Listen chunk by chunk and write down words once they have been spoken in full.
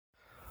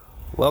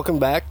Welcome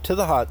back to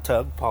the hot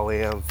tub,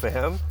 Polyam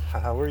fam.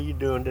 How are you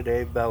doing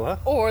today, Bella?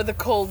 Or the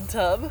cold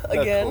tub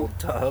again. The cold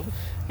tub.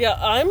 Yeah,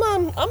 I'm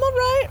all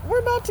right. We're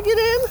about to get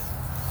in.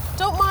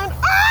 Don't mind.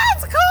 Ah,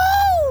 it's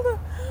cold.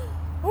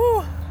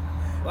 Ooh.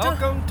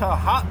 Welcome to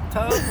Hot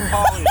Tub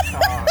Poly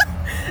Talk.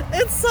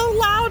 It's so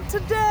loud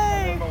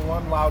today. The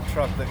one loud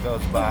truck that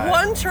goes by.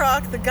 One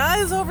truck. The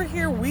guy's over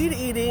here weed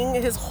eating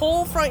his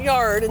whole front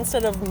yard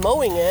instead of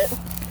mowing it.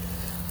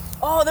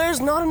 Oh, there's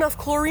not enough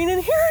chlorine in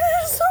here.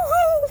 It is so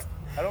cold.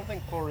 I don't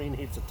think chlorine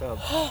heats a tub.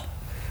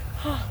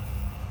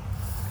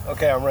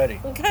 Okay, I'm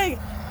ready. Okay,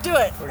 do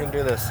it. We're gonna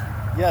do this.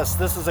 Yes,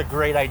 this is a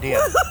great idea.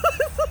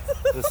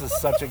 This is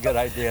such a good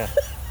idea.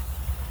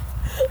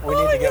 We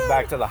need to get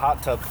back to the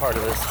hot tub part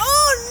of this.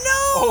 Oh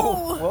no!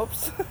 Oh,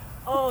 whoops.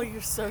 Oh,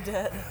 you're so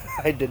dead.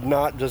 I did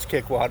not just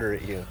kick water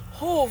at you.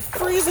 Oh,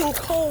 freezing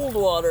cold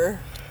water.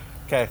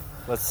 Okay,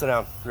 let's sit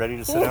down. Ready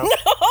to sit down?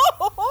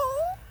 No!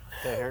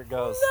 Okay, here it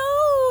goes.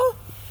 No!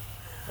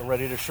 I'm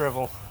ready to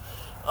shrivel.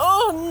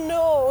 Oh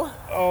no!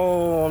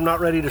 Oh, I'm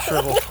not ready to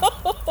shrivel.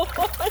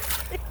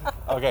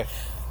 Okay.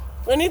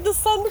 I need the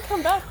sun to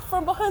come back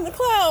from behind the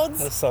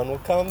clouds. The sun will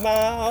come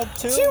out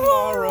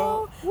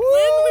tomorrow. When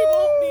we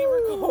won't be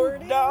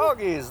recording.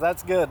 Doggies.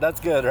 That's good.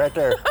 That's good right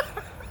there.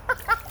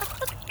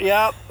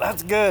 Yep,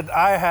 that's good.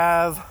 I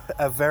have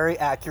a very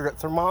accurate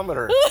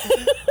thermometer.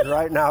 And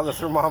right now the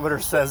thermometer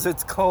says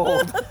it's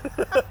cold.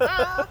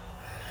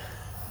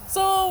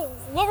 So,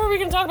 what were we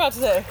going to talk about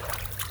today?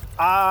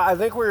 I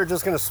think we were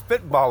just going to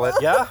spitball it,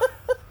 yeah?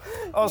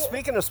 Oh,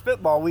 speaking of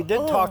spitball, we did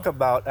talk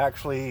about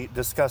actually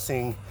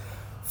discussing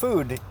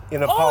food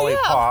in a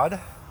polypod.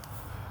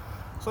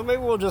 So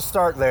maybe we'll just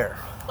start there.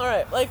 All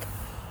right,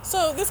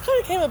 so this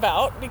kind of came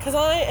about because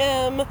I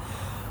am,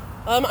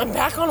 I'm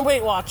back on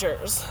Weight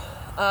Watchers.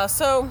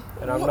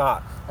 And I'm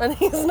not. And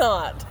he's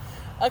not.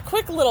 A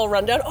quick little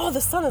rundown. Oh, the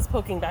sun is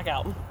poking back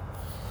out.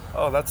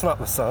 Oh, that's not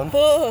the sun.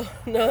 Oh,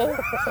 no.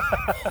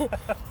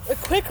 A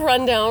quick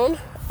rundown.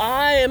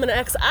 I am an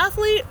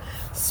ex-athlete,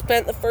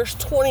 spent the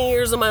first 20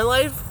 years of my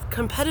life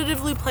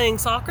competitively playing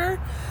soccer.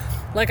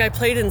 Like I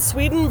played in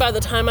Sweden by the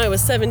time I was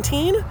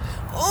 17.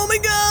 Oh my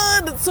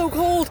God, it's so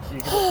cold.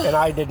 And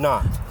I did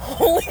not.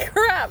 Holy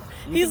crap.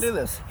 You can do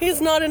this.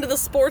 He's not into the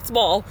sports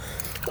ball.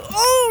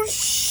 Oh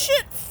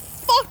shit,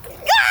 fuck.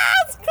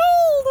 Ah, it's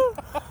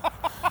cold.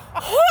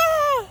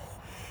 Ah,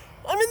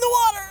 I'm in the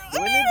water. Do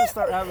we need to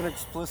start having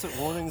explicit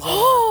warnings on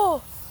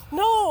Oh,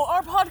 no,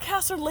 our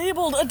podcasts are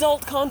labeled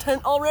adult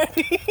content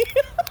already.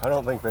 I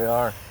don't think they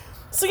are.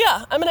 So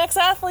yeah, I'm an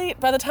ex-athlete.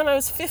 By the time I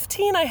was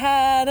 15, I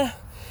had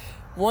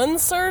one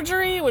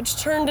surgery, which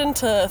turned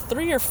into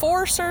 3 or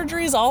 4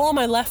 surgeries, all on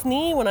my left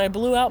knee when I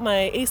blew out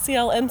my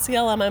ACL,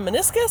 MCL, and my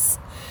meniscus.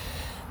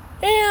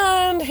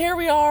 And here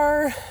we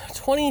are,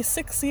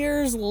 26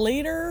 years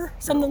later.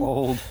 You're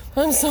old.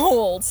 I'm so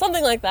old.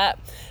 Something like that.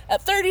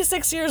 At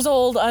 36 years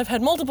old, I've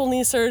had multiple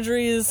knee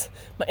surgeries.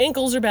 My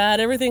ankles are bad.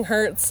 Everything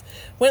hurts.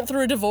 Went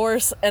through a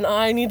divorce, and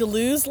I need to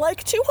lose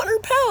like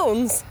 200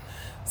 pounds.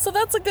 So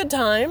that's a good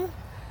time.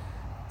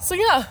 So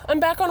yeah, I'm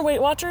back on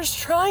Weight Watchers,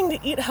 trying to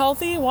eat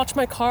healthy, watch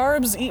my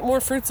carbs, eat more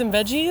fruits and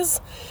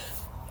veggies.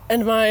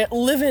 And my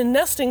live-in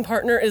nesting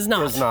partner is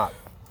not. Is not.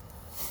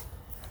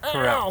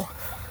 Correct. Ow.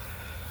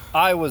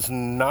 I was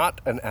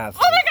not an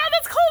athlete. Oh my God,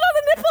 that's cold on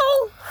the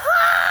nipple!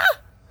 Ah!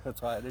 That's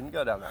why I didn't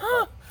go down that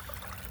far.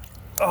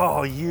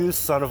 Oh, you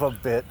son of a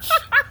bitch.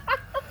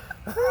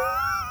 I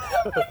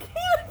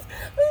can't.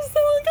 I'm so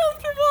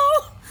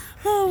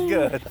uncomfortable.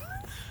 Good.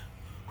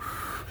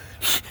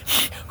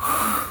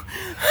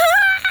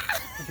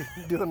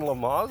 You doing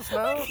Lamaze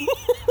now?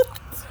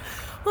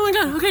 Oh my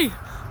God, okay.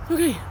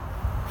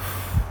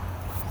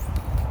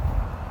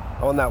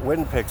 Oh, and that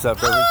wind picks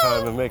up every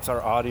time and makes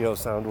our audio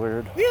sound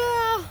weird.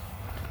 Yeah,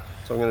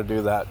 So I'm going to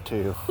do that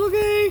too.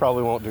 okay.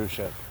 Probably won't do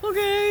shit.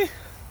 Okay.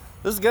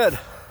 This is good.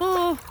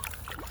 Oh.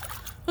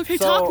 Okay,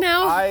 So talk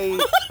now. I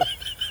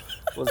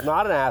was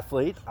not an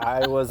athlete.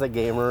 I was a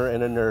gamer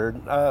and a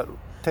nerd.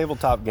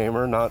 Tabletop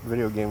gamer, not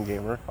video game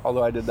gamer,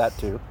 although I did that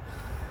too.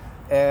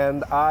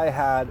 And I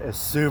had a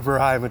super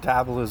high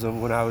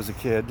metabolism when I was a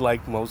kid,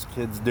 like most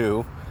kids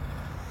do.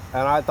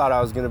 And I thought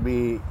I was going to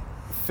be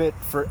fit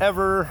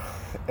forever.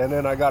 And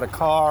then I got a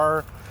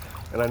car,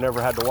 and I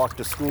never had to walk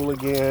to school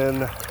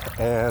again.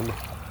 And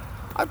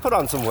I put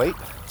on some weight,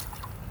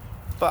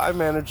 but I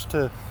managed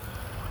to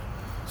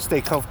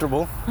stay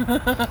comfortable.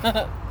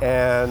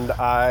 And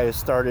I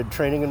started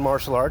training in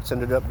martial arts,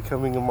 ended up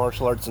becoming a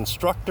martial arts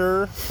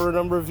instructor for a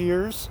number of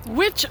years.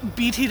 Which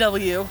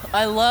BTW?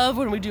 I love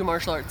when we do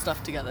martial arts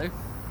stuff together.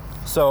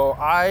 So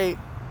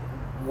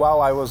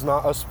while I was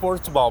not a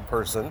sports ball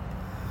person,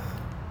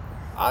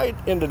 I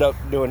ended up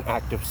doing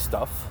active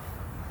stuff.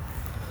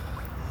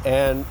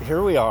 And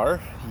here we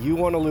are. You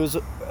want to lose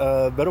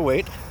a bit of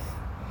weight.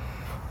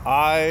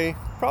 I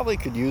probably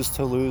could use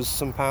to lose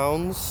some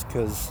pounds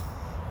because,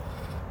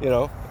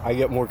 I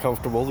get more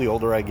comfortable the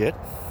older I get.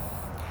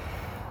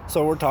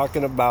 So we're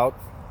talking about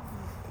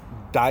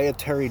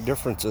dietary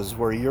differences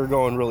where you're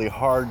going really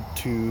hard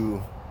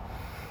to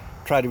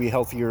try to be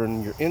healthier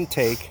in your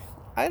intake,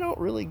 I don't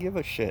really give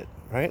a shit,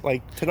 right?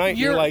 Like tonight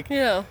you're like,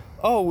 yeah.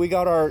 oh, we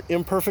got our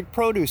imperfect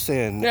produce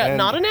in. Yeah, and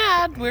not an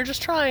ad. We're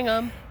just trying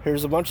them.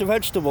 here's a bunch of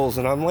vegetables.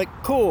 And I'm like,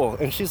 cool.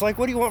 And she's like,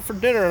 what do you want for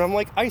dinner? And I'm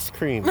like, ice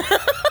cream.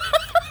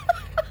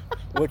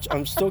 Which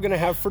I'm still going to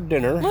have for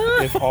dinner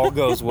if all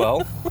goes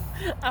well.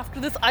 After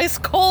this ice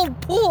cold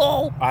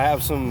pool. I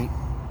have some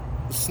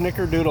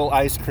snickerdoodle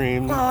ice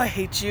cream Oh, I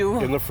hate you.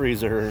 in the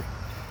freezer.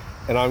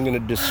 And I'm going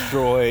to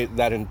destroy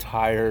that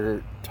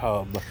entire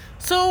tub.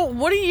 So,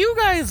 what do you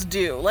guys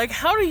do? Like,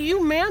 how do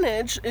you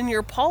manage in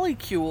your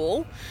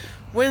polycule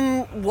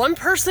when one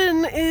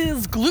person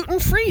is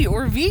gluten-free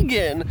or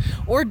vegan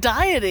or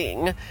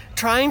dieting,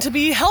 trying to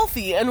be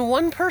healthy, and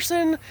one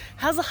person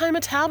has a high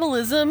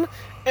metabolism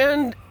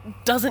and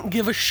doesn't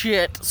give a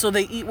shit, so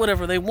they eat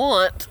whatever they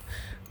want?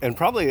 And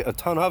probably a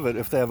ton of it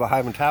if they have a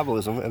high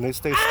metabolism and they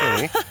stay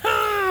skinny.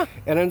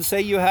 And then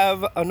say you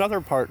have another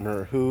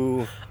partner who... Oh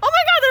my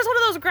god, there's one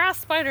of those grass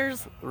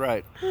spiders.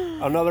 Right.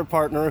 Another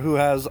partner who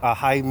has a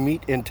high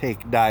meat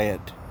intake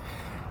diet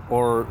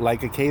or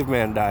like a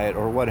caveman diet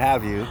or what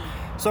have you.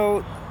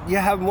 So you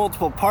have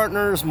multiple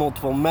partners,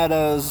 multiple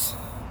metas,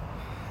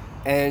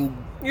 and...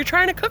 You're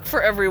trying to cook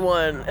for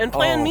everyone and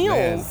plan meals.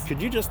 Man. Could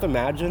you just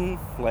imagine,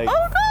 like...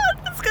 Oh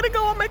god, it's gonna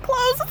go on my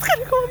clothes. It's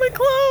gonna go on my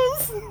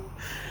clothes.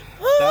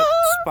 That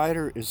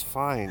spider is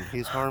fine.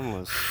 He's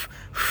harmless.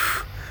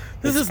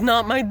 This is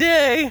not my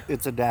day.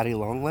 It's a daddy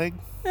long leg.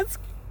 It's...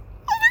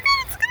 Oh my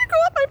god, it's gonna go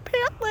up my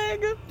pant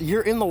leg.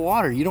 You're in the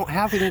water. You don't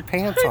have any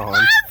pants on.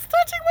 It's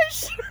touching my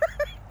shirt.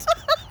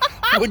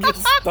 Would you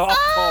stop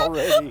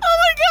already? Oh my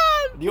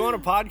god. Do you want a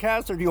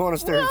podcast or do you want to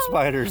stare at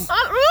spiders?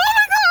 Oh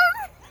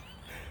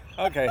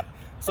my Okay,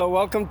 so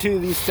welcome to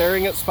the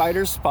Staring at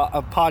Spiders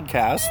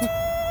podcast,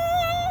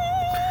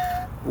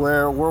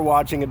 where we're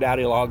watching a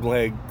daddy long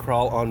leg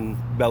crawl on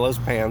Bella's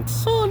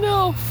pants, god. Oh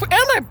no.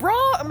 And my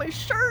bra and my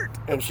shirt.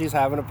 and she's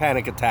having a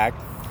panic attack.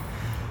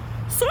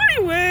 So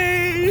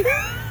anyway,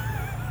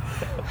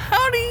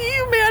 how do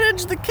you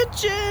manage the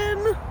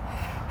kitchen?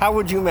 How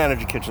would you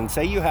manage a kitchen?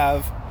 Say you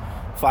have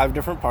 5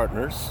 different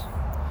partners.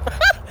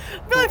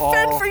 Really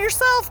fend all- for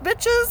yourself,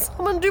 bitches.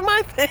 I'm gonna do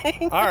my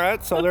thing. All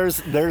right, so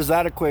there's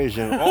that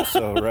equation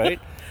also, right?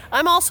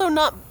 I'm also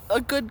not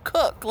a good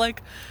cook.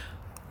 Like,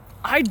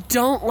 I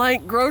don't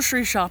like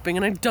grocery shopping,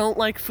 and I don't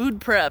like food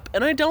prep,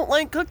 and I don't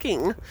like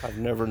cooking. I've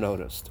never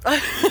noticed.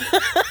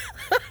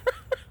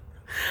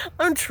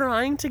 I'm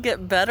trying to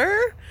get better.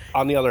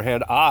 On the other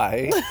hand,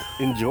 I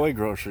enjoy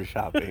grocery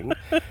shopping.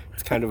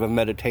 It's kind of a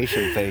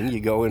meditation thing. You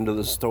go into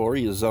the store,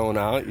 you zone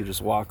out, you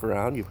just walk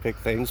around, you pick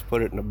things,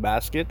 put it in a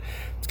basket.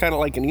 It's kind of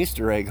like an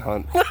Easter egg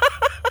hunt.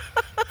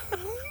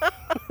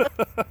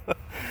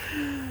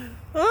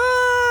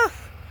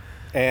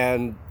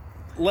 And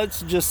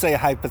let's just say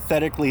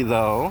hypothetically,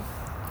 though,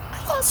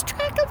 I lost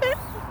track of it.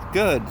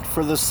 good,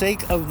 for the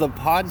sake of the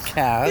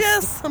podcast,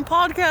 Yes, I'm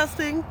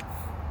podcasting.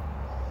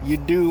 you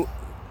do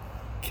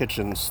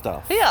kitchen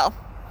stuff. Yeah.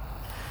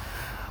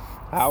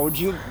 How would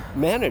you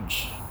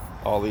manage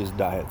all these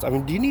diets? I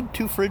mean, do you need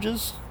 2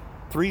 fridges?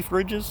 3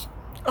 fridges?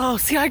 Oh,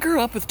 see, I grew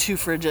up with 2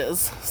 fridges.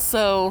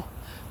 So,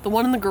 the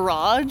one in the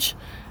garage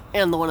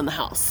and the one in the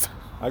house.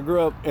 I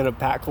grew up in a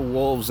pack of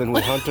wolves and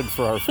we hunted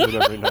for our food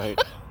every night.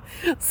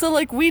 So,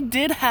 like, we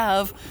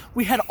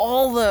had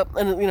all the,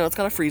 and you know, it's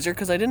got a freezer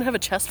because I didn't have a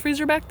chest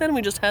freezer back then.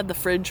 We just had the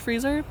fridge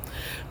freezer.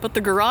 But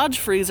the garage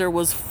freezer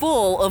was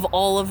full of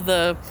all of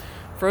the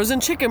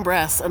frozen chicken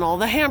breasts and all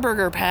the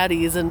hamburger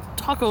patties and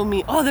taco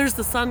meat. Oh, there's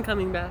the sun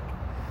coming back.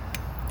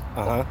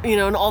 Uh-huh. You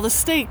know, and all the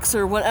steaks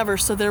or whatever.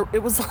 So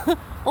it was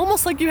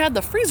almost like you had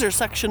the freezer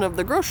section of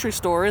the grocery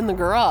store in the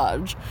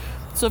garage.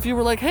 So if you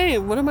were like, hey,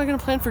 what am I going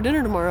to plan for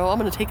dinner tomorrow? I'm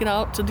going to take it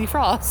out to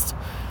defrost.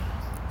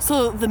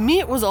 So the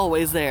meat was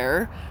always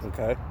there.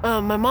 Okay.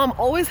 My mom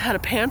always had a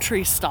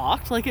pantry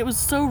stocked. Like, it was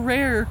so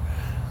rare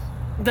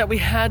that we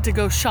had to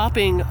go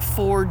shopping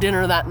for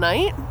dinner that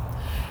night.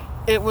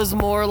 It was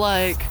more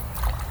like,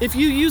 if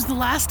you use the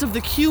last of the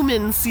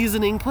cumin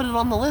seasoning, put it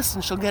on the list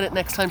and she'll get it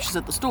next time she's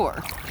at the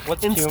store.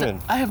 What's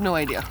cumin? I have no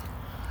idea.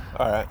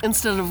 All right.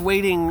 Instead of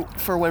waiting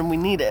for when we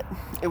need it,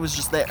 it was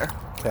just there.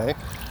 Okay.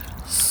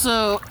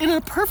 So, in a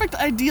perfect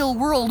ideal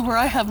world where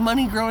I have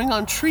money growing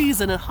on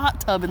trees in a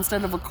hot tub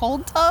instead of a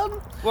cold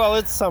tub, Well,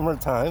 it's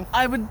summertime.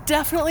 I would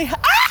definitely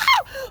Ah!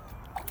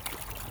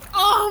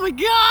 Oh my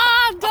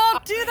god!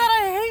 Don't do that!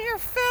 I hate your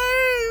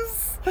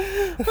face!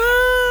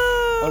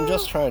 I'm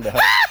just trying to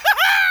help.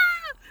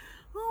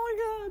 Oh my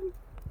god.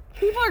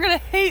 People are gonna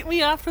hate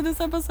me after this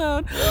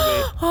episode. Maybe.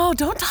 Oh,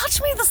 don't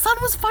touch me! The sun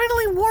was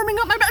finally warming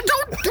up my back.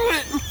 Don't do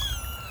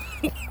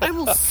it! I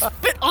will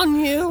spit on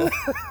you.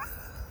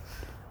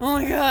 Oh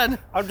my god.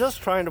 I'm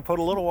just trying to put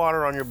a little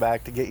water on your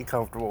back to get you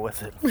comfortable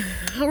with it.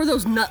 How are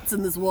those nuts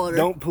in this water?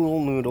 Don't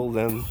pool noodle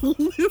them.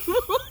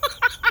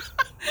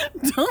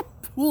 Don't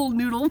pool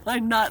noodle my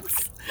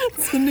nuts.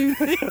 It's a new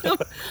thing. I'm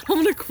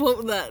gonna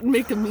quote that and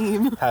make a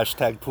meme.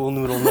 Hashtag pool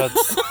noodle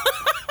nuts.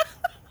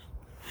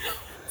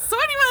 So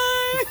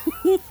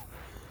anyway,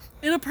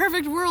 in a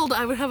perfect world,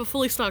 I would have a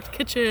fully stocked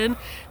kitchen,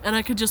 and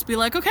I could just be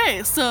like,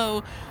 okay,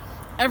 so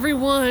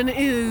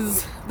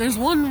there's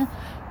one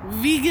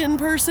vegan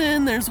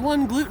person, there's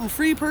one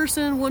gluten-free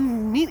person,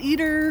 one meat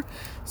eater.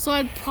 So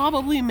I'd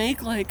probably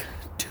make like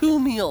 2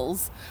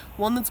 meals.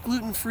 One that's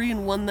gluten-free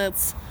and one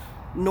that's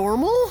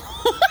normal.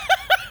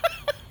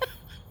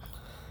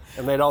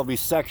 And they'd all be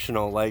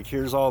sectional. Like,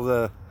 here's all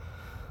the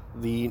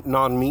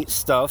non-meat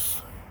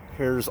stuff.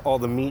 Here's all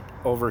the meat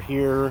over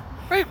here.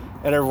 Right.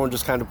 And everyone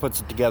just kind of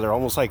puts it together,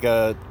 almost like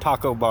a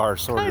taco bar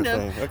sort of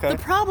thing. Okay. The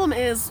problem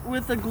is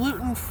with a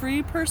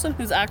gluten-free person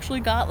who's actually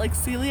got like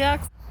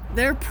celiac,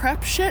 their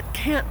prep shit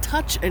can't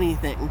touch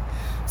anything.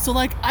 So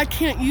like I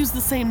can't use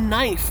the same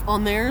knife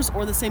on theirs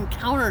or the same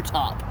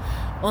countertop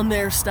on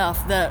their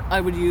stuff that I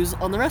would use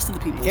on the rest of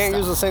the people's You can't stuff.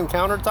 Use the same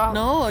countertop?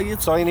 No,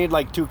 So you need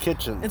like 2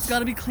 kitchens. it's got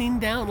to be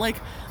cleaned down. Like,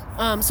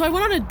 so I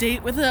went on a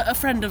date with a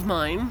friend of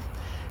mine,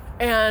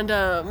 and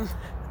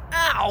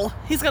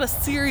he's got a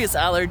serious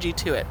allergy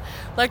to it.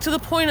 Like to the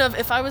point of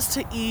if I was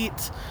to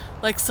eat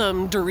like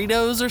some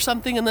Doritos or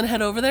something and then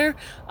head over there,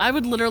 I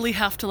would literally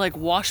have to like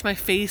wash my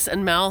face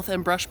and mouth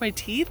and brush my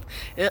teeth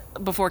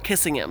before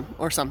kissing him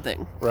or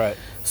something. Right.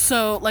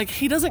 So like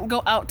he doesn't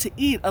go out to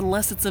eat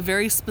unless it's a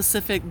very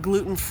specific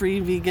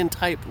gluten-free vegan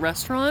type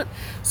restaurant.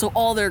 So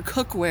all their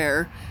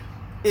cookware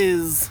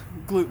is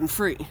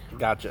gluten-free.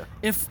 Gotcha.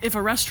 If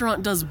a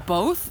restaurant does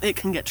both, it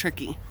can get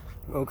tricky.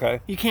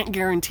 Okay. You can't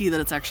guarantee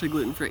that it's actually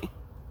gluten-free.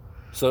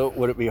 So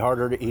would it be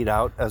harder to eat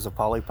out as a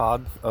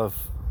polypod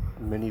of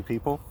many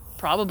people?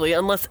 Probably,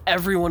 unless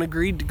everyone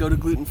agreed to go to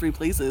gluten-free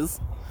places.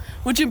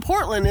 Which in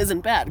Portland isn't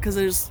bad, because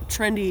there's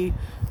trendy,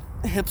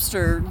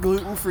 hipster,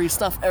 gluten-free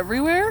stuff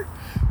everywhere.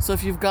 So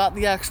if you've got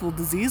the actual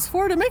disease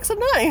for it, it makes it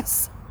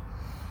nice.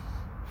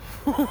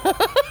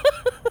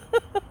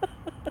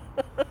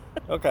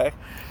 Okay.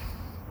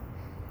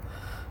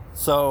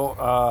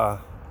 So,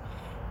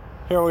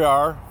 here we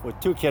are with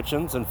 2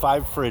 kitchens and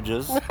 5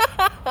 fridges.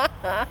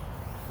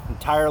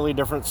 Entirely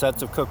different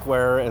sets of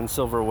cookware and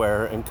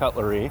silverware and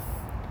cutlery.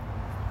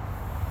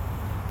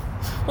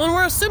 Well, and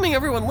we're assuming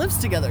everyone lives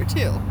together,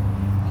 too.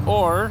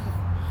 Or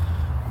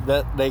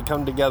that they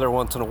come together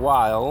once in a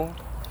while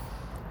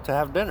to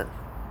have dinner.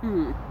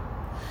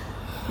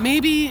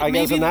 Maybe I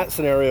guess in that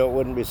scenario it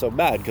wouldn't be so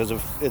bad, because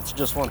if it's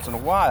just once in a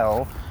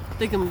while,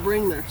 they can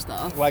bring their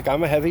stuff. like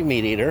I'm a heavy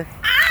meat eater.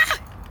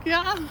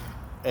 Yeah.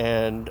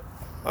 And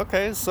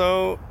okay,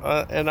 so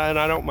and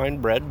I don't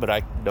mind bread, but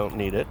I don't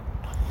need it.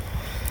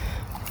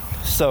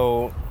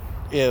 So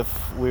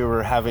if we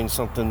were having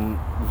something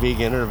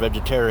vegan or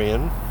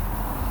vegetarian,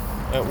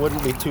 it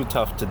wouldn't be too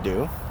tough to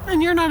do.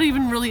 And you're not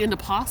even really into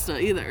pasta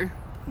either.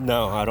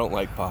 No, I don't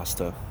like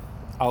pasta.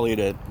 I'll eat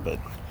it, but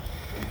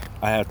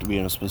I have to be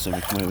in a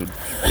specific mood.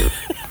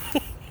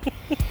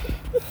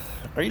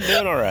 Are you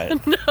doing all right?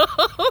 No.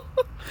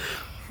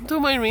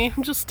 Don't mind me.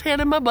 I'm just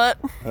tanning my butt.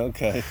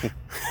 Okay.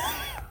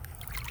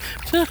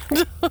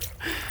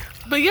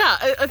 But yeah,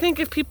 I think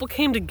if people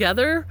came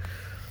together,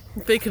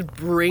 they could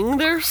bring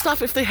their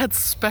stuff if they had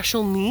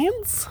special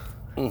needs,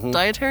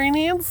 dietary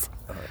needs.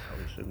 I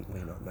probably shouldn't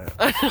lean on that.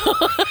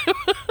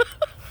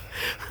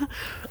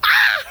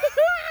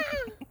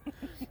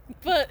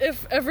 But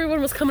if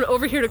everyone was coming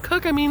over here to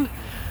cook, I mean,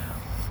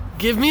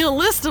 give me a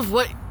list of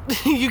what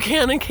you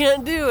can and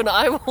can't do, and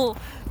I will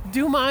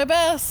do my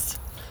best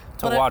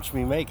To watch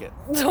me make it.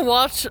 to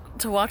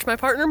watch my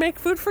partner make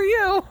food for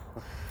you.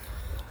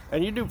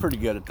 And you do pretty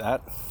good at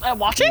that. At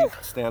watching?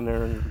 Stand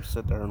there and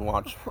sit there and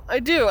watch. I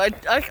do.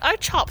 I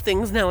chop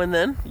things now and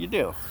then. You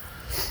do.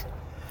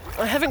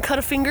 I haven't cut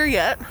a finger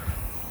yet.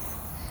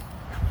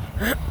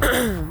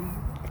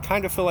 I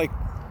kind of feel like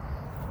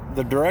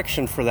the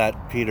direction for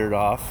that petered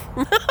off.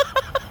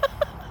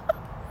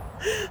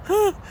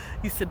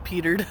 You said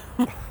petered.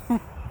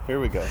 Here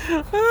we go.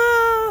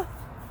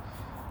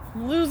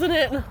 I'm losing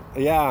it.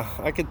 Yeah,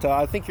 I could tell.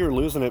 I think you were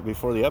losing it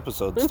before the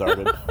episode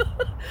started.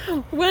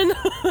 When?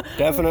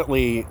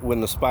 Definitely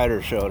when the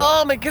spider showed up.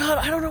 Oh my god,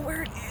 I don't know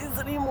where it is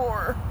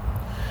anymore.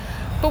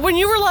 But when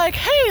you were like,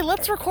 hey,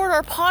 let's record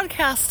our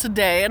podcast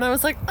today, and I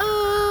was like,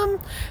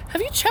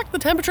 have you checked the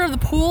temperature of the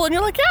pool? And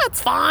you're like, yeah,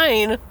 it's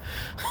fine.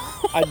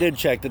 I did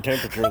check the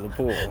temperature of the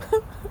pool.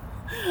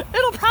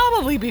 It'll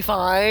probably be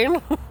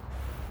fine.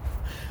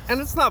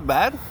 And it's not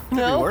bad. Could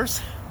No? be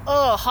worse.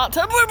 Oh, hot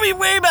tub would be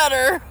way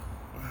better.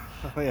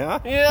 Yeah?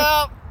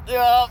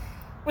 Yep.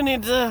 We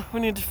need to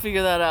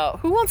figure that out.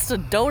 Who wants to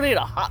donate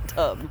a hot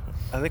tub?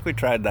 I think we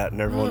tried that and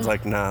everyone's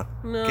like, nah,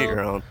 No. get your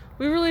own.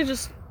 We really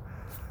just...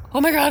 Oh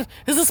my god,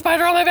 is a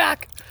spider on my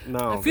back?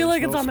 No, I feel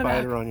like there's it's no on my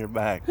spider on your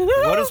back.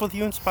 What is with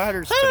you and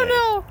spiders today? I don't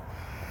know.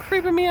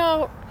 Creeping me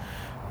out.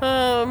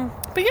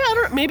 But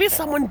yeah, maybe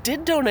someone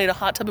did donate a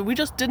hot tub, but we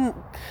just didn't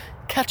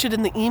catch it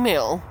in the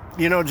email.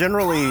 You know,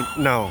 generally,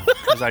 no,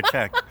 because I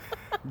checked.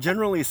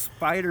 Generally,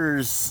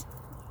 spiders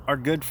are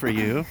good for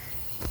you.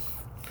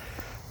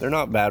 They're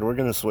not bad. We're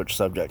going to switch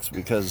subjects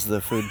because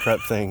the food prep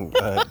thing,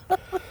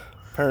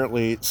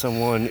 apparently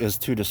someone is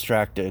too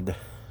distracted.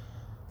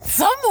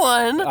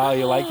 Someone? Oh,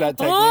 you like that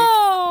technique?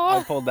 Oh,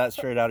 I pulled that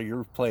straight out of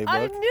your playbook.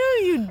 I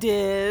knew you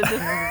did.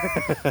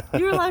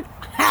 You were like,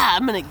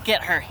 I'm going to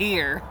get her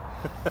here.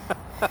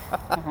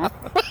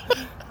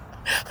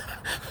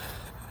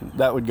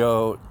 That would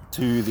go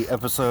to the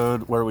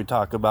episode where we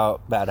talk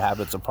about bad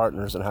habits of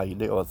partners and how you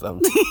deal with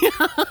them.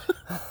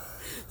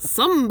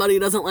 Somebody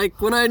doesn't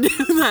like when I do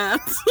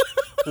that.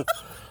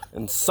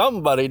 And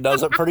somebody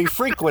does it pretty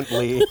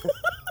frequently.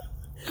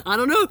 I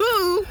don't know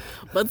who,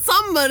 but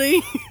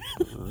somebody.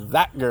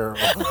 That girl.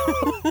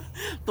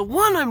 The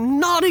one I'm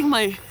nodding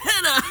my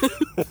head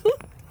at.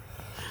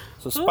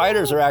 So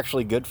spiders are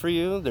actually good for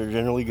you. They're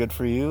generally good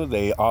for you.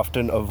 They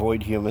often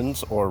avoid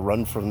humans or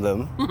run from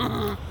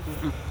them.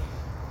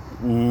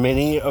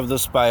 Many of the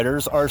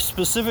spiders are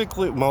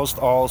specifically, most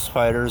all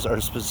spiders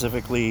are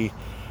specifically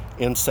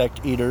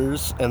insect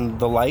eaters and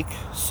the like.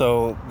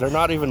 So they're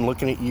not even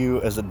looking at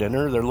you as a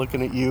dinner. They're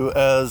looking at you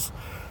as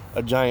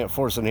a giant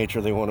force of nature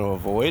they want to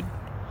avoid.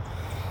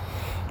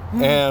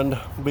 And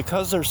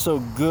because they're so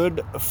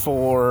good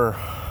for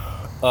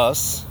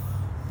us,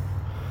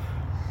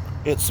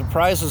 it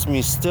surprises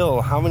me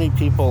still how many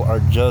people are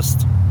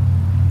just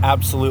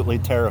absolutely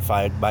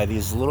terrified by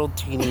these little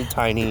teeny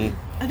tiny...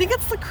 I think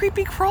it's the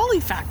creepy crawly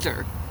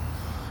factor.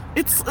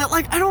 It's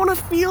like, I don't want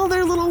to feel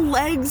their little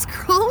legs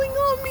crawling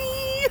on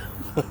me.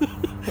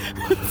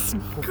 It's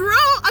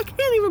gross. I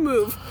can't even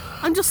move.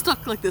 I'm just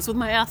stuck like this with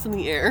my ass in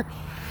the air.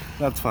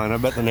 That's fine. I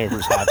bet the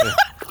neighbor's happy.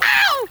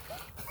 Ow!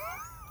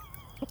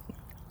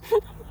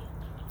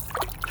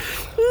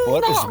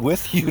 What is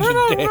with you today? I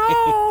don't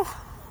know.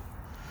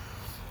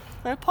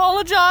 I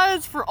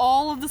apologize for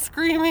all of the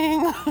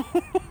screaming.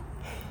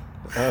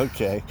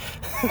 Okay.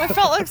 I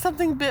felt like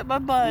something bit my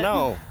butt.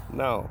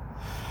 No.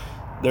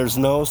 There's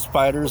no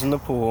spiders in the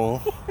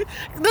pool.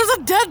 There's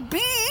a dead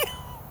bee.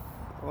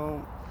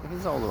 Well,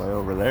 he's all the way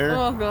over there.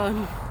 Oh,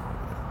 God.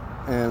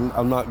 And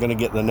I'm not going to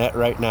get the net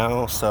right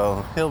now,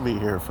 so he'll be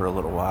here for a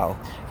little while.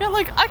 Yeah,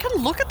 like, I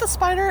can look at the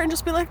spider and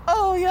just be like,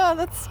 oh, yeah,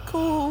 that's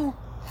cool.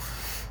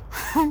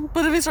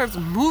 But if he starts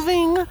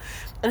moving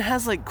and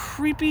has, like,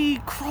 creepy,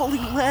 crawly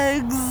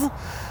legs,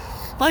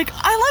 like,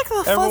 I like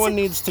the fuzzy... Everyone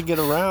needs to get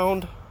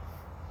around.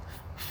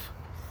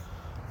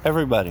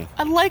 Everybody.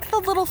 I like the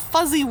little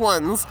fuzzy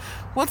ones.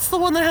 What's the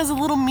one that has a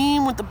little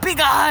meme with the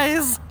big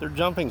eyes? They're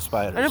jumping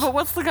spiders. I know, but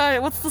what's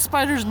the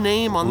spider's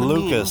name on the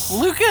Lucas.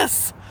 meme?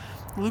 Lucas!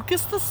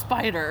 Lucas the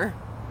spider.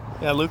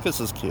 Yeah,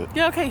 Lucas is cute.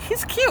 Yeah, okay,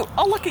 he's cute.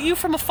 I'll look at you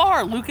from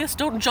afar, Lucas.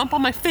 Don't jump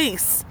on my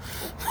face.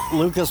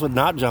 Lucas would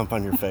not jump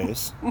on your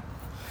face.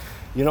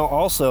 You know,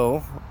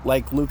 also,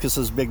 like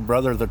Lucas's big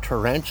brother, the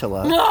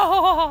tarantula,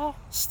 No!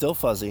 still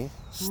fuzzy,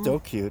 still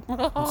cute,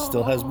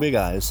 still has big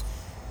eyes.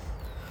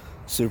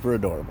 Super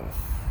adorable.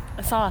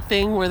 I saw a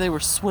thing where they were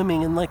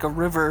swimming in like a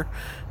river.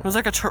 It was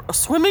like a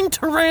swimming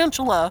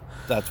tarantula.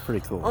 That's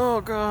pretty cool.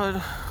 Oh,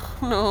 God.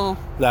 No.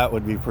 That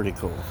would be pretty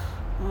cool.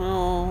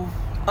 No.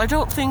 I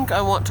don't think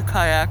I want to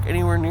kayak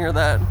anywhere near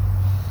that.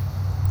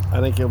 I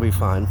think you'll be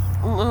fine.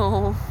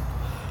 No.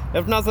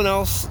 If nothing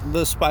else,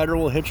 the spider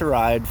will hitch a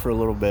ride for a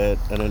little bit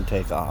and then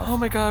take off. Oh,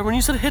 my God. When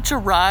you said hitch a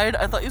ride,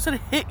 I thought you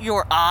said hit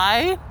your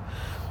eye.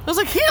 I was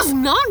like, he is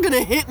not going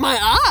to hit my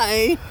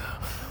eye.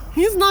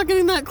 He's not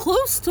getting that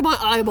close to my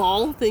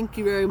eyeball. Thank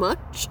you very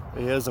much.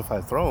 He is if I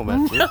throw him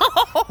at you.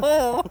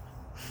 No.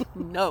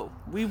 No.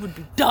 We would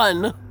be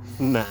done.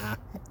 Nah.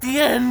 The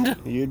end.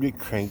 You'd be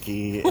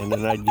cranky, and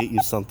then I'd get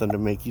you something to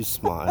make you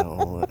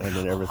smile, and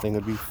then everything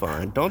would be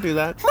fine. Don't do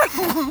that.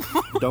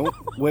 Don't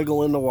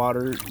wiggle in the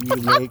water. You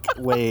make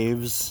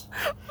waves.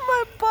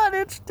 My butt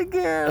itched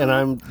again. And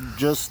I'm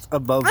just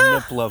above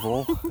nip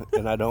level,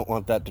 and I don't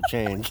want that to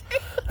change.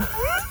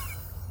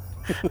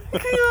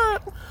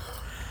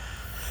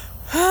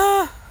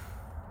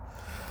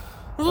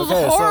 This was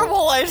a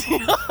horrible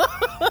idea.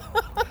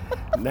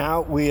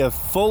 Now we have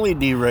fully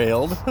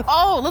derailed.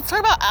 Oh, let's talk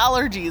about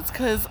allergies,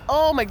 because,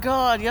 oh my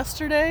God,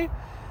 yesterday?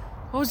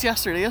 What was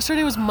yesterday?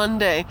 Yesterday was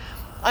Monday.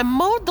 I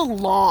mowed the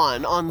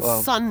lawn on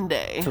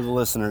Sunday. To the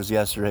listeners,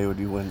 yesterday would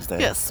be Wednesday.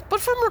 Yes, but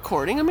from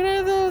recording, I mean,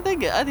 I think they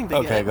get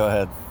Okay, it. go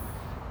ahead.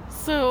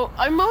 So,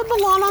 I mowed the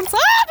lawn on Sunday.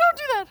 Ah, don't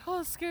do that. Oh,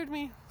 it scared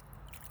me.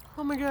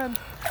 Oh my God.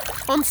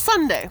 On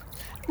Sunday.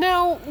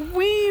 Now,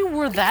 we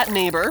were that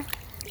neighbor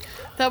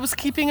that was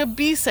keeping a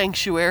bee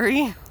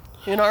sanctuary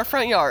in our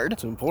front yard.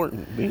 It's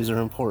important. Bees are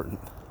important.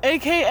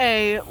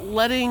 AKA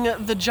letting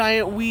the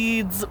giant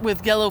weeds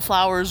with yellow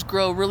flowers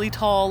grow really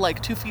tall,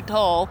 like 2 feet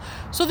tall,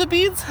 so the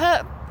bees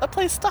had a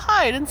place to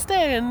hide and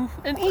stay and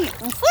eat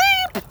and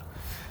sleep.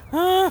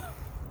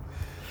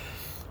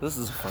 This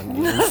is a fun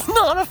game. It's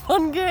not a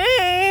fun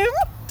game.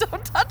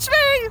 Don't touch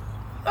me.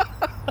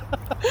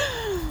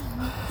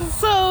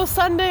 So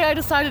Sunday I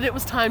decided it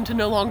was time to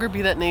no longer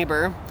be that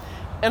neighbor,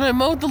 and I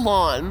mowed the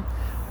lawn.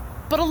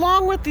 But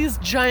along with these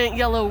giant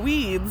yellow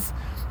weeds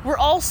were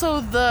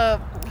also I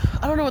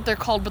don't know what they're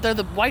called, but they're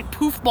the white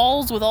poof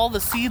balls with all the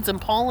seeds and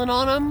pollen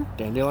on them.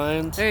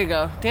 Dandelions? There you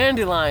go,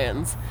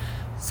 dandelions.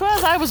 So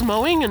as I was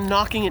mowing and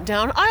knocking it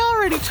down, I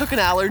already took an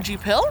allergy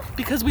pill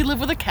because we live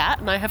with a cat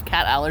and I have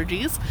cat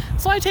allergies,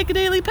 so I take a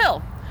daily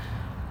pill.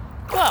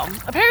 Well,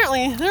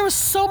 apparently there was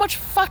so much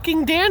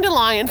fucking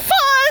dandelion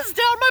fuzz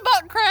down my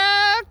butt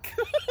crack.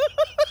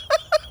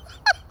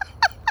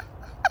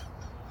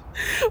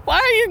 Why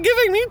are you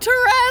giving me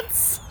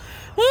Tourette's?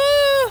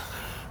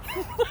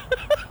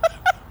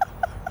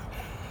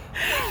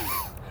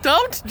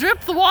 Don't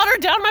drip the water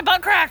down my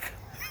butt crack.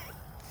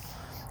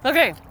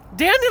 Okay,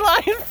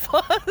 dandelion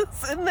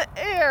fuzz in the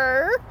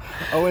air.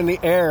 Oh, in the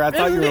air. I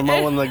thought you were the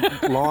mowing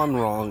the lawn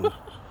wrong.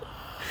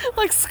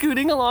 Like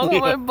scooting along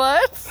with my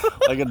butt.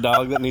 Like a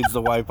dog that needs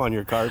to wipe on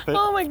your carpet.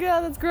 Oh my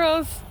god, that's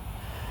gross.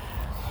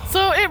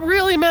 So it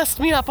really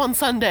messed me up on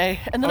Sunday.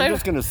 And then I'm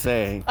just going to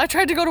say, I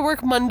tried to go to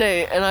work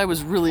Monday and I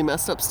was really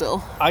messed up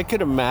still. I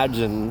could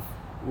imagine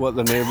what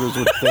the neighbors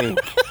would think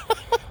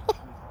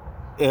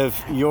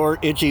if your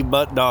itchy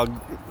butt dog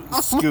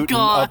scooting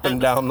up and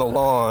down the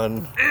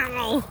lawn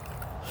Ow.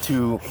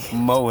 to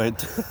mow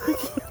it.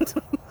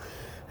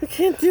 I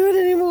can't do it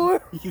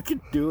anymore. You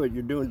can do it.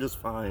 You're doing just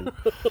fine.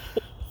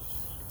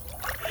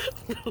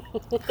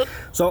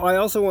 So I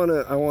also want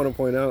to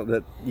point out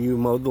that you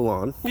mowed the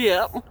lawn.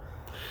 Yep.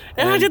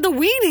 And I did the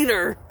weed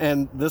eater.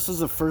 And this is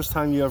the first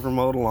time you ever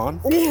mowed a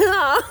lawn?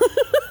 Yeah.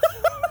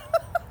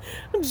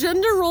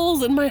 Gender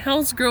roles in my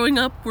house growing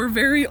up were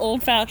very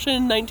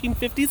old-fashioned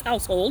 1950s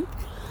household.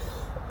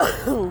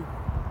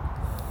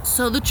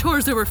 So the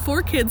chores, there were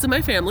 4 kids in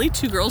my family,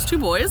 2 girls, 2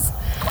 boys.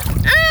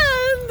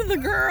 And the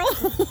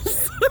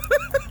girls...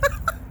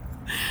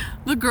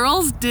 The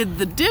girls did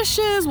the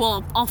dishes.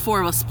 Well, all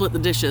 4 of us split the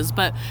dishes,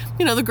 but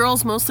the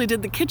girls mostly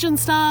did the kitchen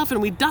stuff,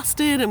 and we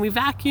dusted and we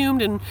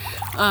vacuumed and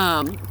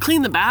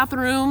cleaned the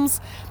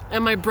bathrooms.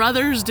 And my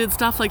brothers did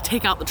stuff like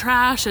take out the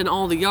trash and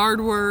all the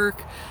yard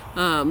work,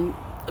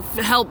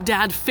 help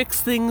Dad fix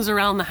things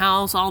around the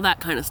house, all that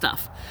kind of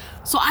stuff.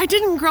 So I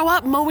didn't grow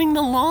up mowing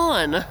the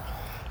lawn.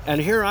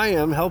 And here I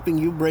am helping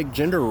you break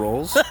gender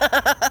roles.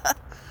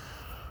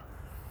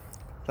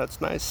 That's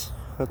nice.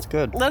 That's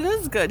good. That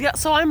is good. Yeah,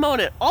 so I mowed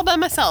it all by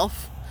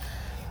myself.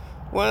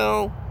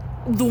 Well,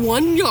 the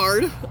one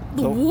yard,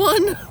 the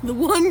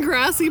one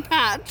grassy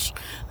patch,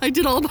 I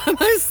did all by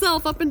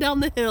myself up and down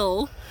the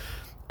hill.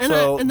 And,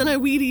 and then I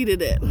weed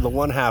eated it. The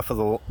one half of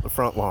the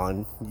front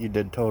lawn, you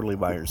did totally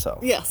by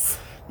yourself. Yes.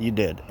 You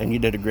did. And you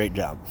did a great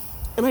job.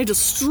 And I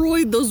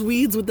destroyed those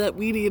weeds with that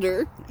weed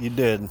eater. You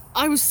did.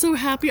 I was so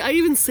happy. I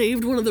even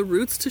saved one of the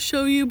roots to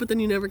show you, but then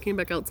you never came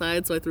back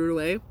outside, so I threw it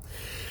away.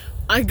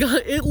 I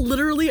got it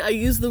literally, I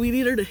used the weed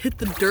eater to hit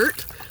the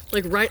dirt,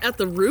 like right at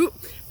the root,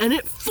 and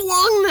it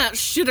flung that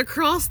shit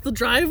across the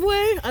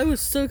driveway.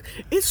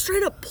 It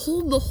straight up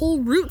pulled the whole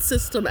root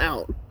system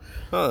out.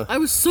 Huh. I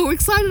was so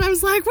excited. I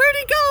was like, where'd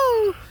he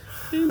go?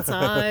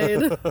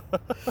 Inside.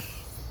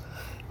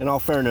 In all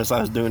fairness,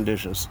 I was doing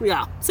dishes.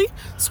 Yeah. See?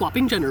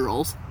 Swapping gender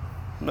roles.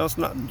 No, it's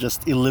not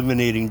just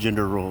eliminating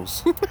gender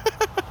roles.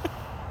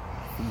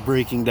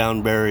 Breaking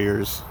down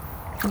barriers.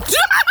 I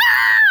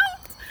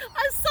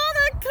saw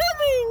that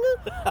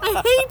coming!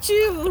 I hate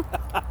you!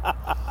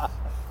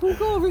 We'll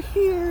go over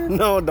here.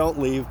 No, don't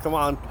leave. Come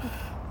on.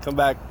 Come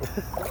back.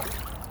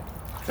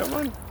 Come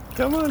on.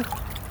 Come on.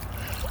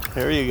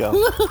 There you go.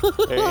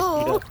 There you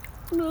go.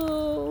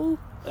 No.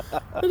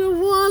 I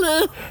don't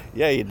wanna.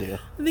 Yeah, you do.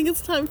 I think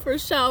it's time for a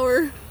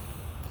shower.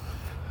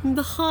 In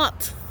the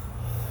hot.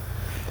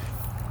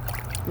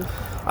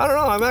 I don't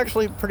know. I'm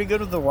actually pretty good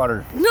with the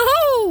water.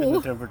 No! And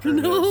the temperature.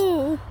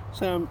 No!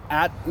 So I'm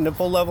at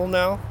nipple level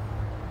now?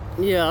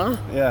 Yeah.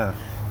 Yeah.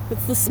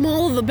 It's the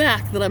small of the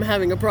back that I'm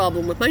having a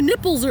problem with. My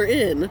nipples are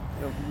in.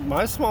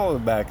 My small of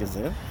the back is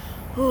in.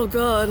 Oh,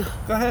 God.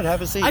 Go ahead,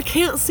 have a seat. I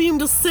can't seem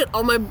to sit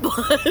on my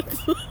butt.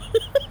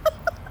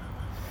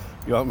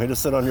 You want me to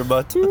sit on your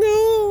butt?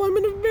 No, I'm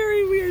in a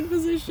very weird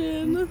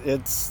position.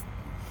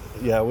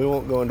 Yeah, we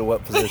won't go into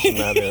what position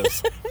that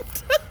is.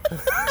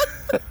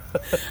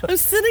 I'm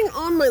sitting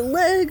on my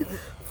leg,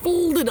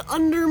 folded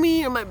under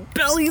me, and my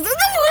belly's in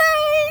the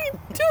way!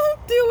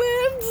 Don't do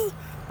it!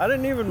 I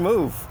didn't even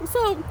move.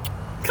 So,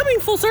 coming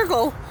full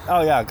circle.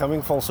 Oh, yeah,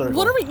 coming full circle.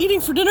 What are we eating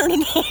for dinner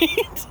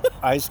tonight?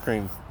 Ice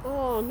cream.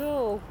 Oh,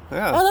 no.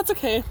 Yeah. Oh, that's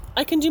okay.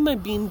 I can do my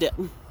bean dip.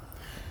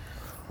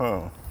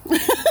 Oh.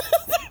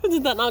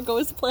 Did that not go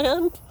as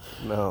planned?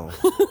 No.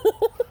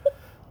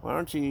 Why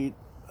don't you eat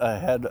a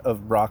head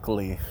of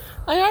broccoli?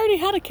 I already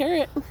had a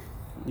carrot.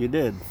 You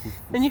did.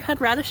 And you had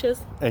radishes.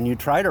 And you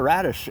tried a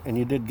radish, and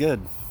you did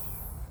good.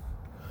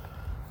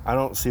 I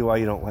don't see why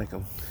you don't like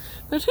them.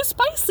 They're too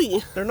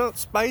spicy. They're not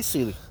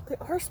spicy. They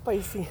are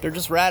spicy. They're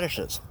just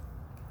radishes.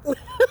 It's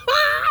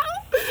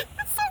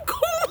so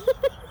cold.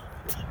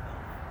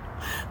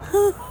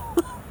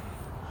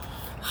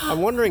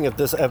 I'm wondering if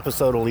this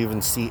episode will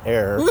even see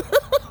air.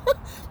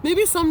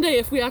 Maybe someday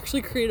if we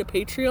actually create a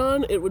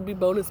Patreon, it would be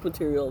bonus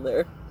material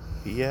there.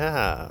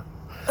 Yeah.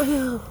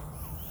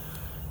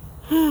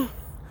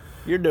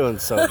 You're doing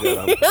so good.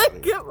 I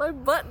can't get my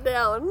butt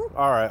down.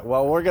 All right.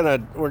 Well, we're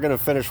gonna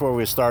finish where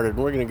we started.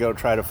 We're gonna go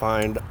try to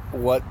find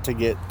what to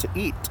get to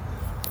eat.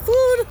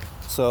 Food.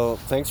 So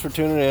thanks for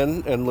tuning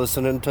in and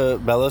listening to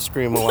Bella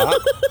scream a lot.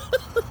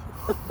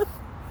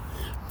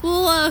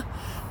 We'll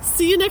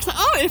see you next time.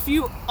 Oh, if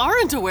you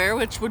aren't aware,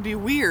 which would be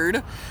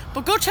weird,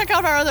 but go check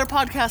out our other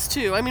podcast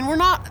too. I mean, we're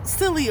not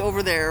silly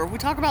over there. We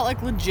talk about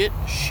like legit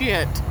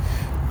shit.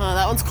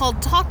 That one's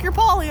called Talk Your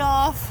Polly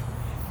Off.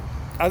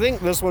 I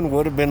think this one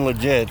would have been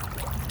legit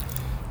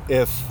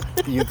if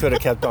you could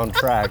have kept on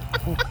track.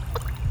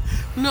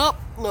 Nope.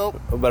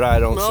 But I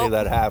don't see Nope.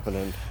 that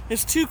happening.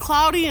 It's too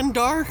cloudy and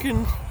dark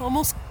and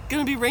almost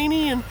gonna be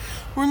rainy, and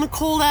we're in the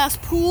cold ass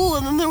pool,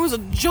 and then there was a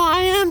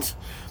giant,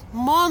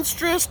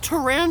 monstrous,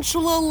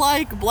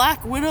 tarantula-like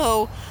black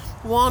widow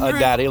A wandering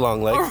daddy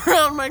long leg.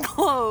 around my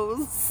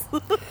clothes.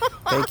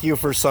 Thank you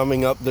for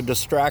summing up the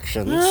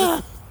distractions.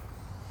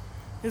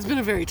 It's been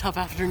a very tough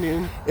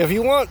afternoon. If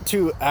you want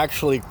to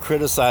actually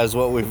criticize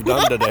what we've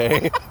done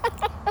today,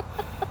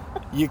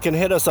 you can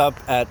hit us up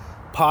at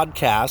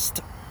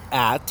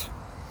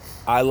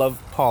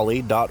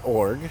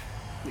podcast@ilovepolly.org.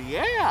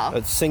 Yeah.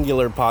 It's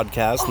singular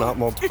podcast, not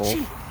multiple.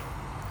 Itchy.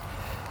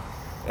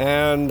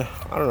 And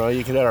I don't know,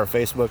 you can hit our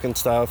Facebook and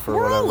stuff or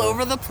We're whatever. all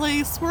over the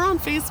place. We're on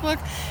Facebook.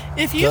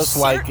 If you Just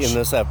search, like in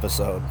this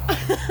episode.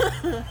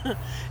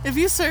 if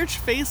you search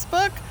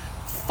Facebook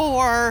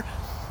for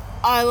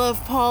I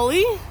Love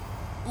Polly,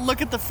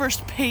 look at the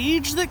first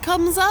page that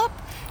comes up,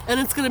 and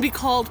it's going to be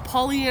called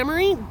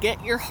Polyamory.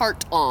 Get your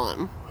heart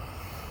on.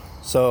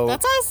 So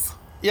That's us.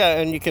 yeah,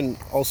 and you can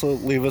also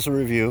leave us a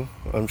review.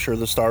 I'm sure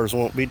the stars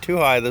won't be too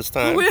high this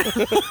time.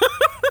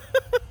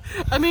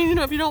 I mean,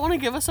 if you don't want to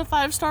give us a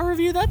 5-star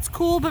review, that's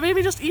cool, but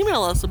maybe just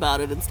email us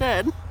about it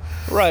instead.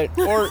 Right.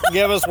 Or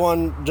give us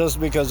one just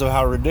because of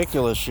how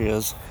ridiculous she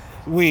is.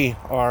 We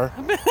are.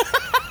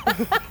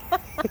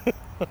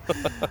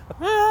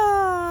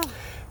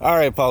 All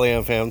right,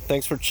 Pollyann fam.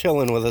 Thanks for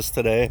chilling with us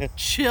today.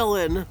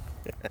 Chillin'.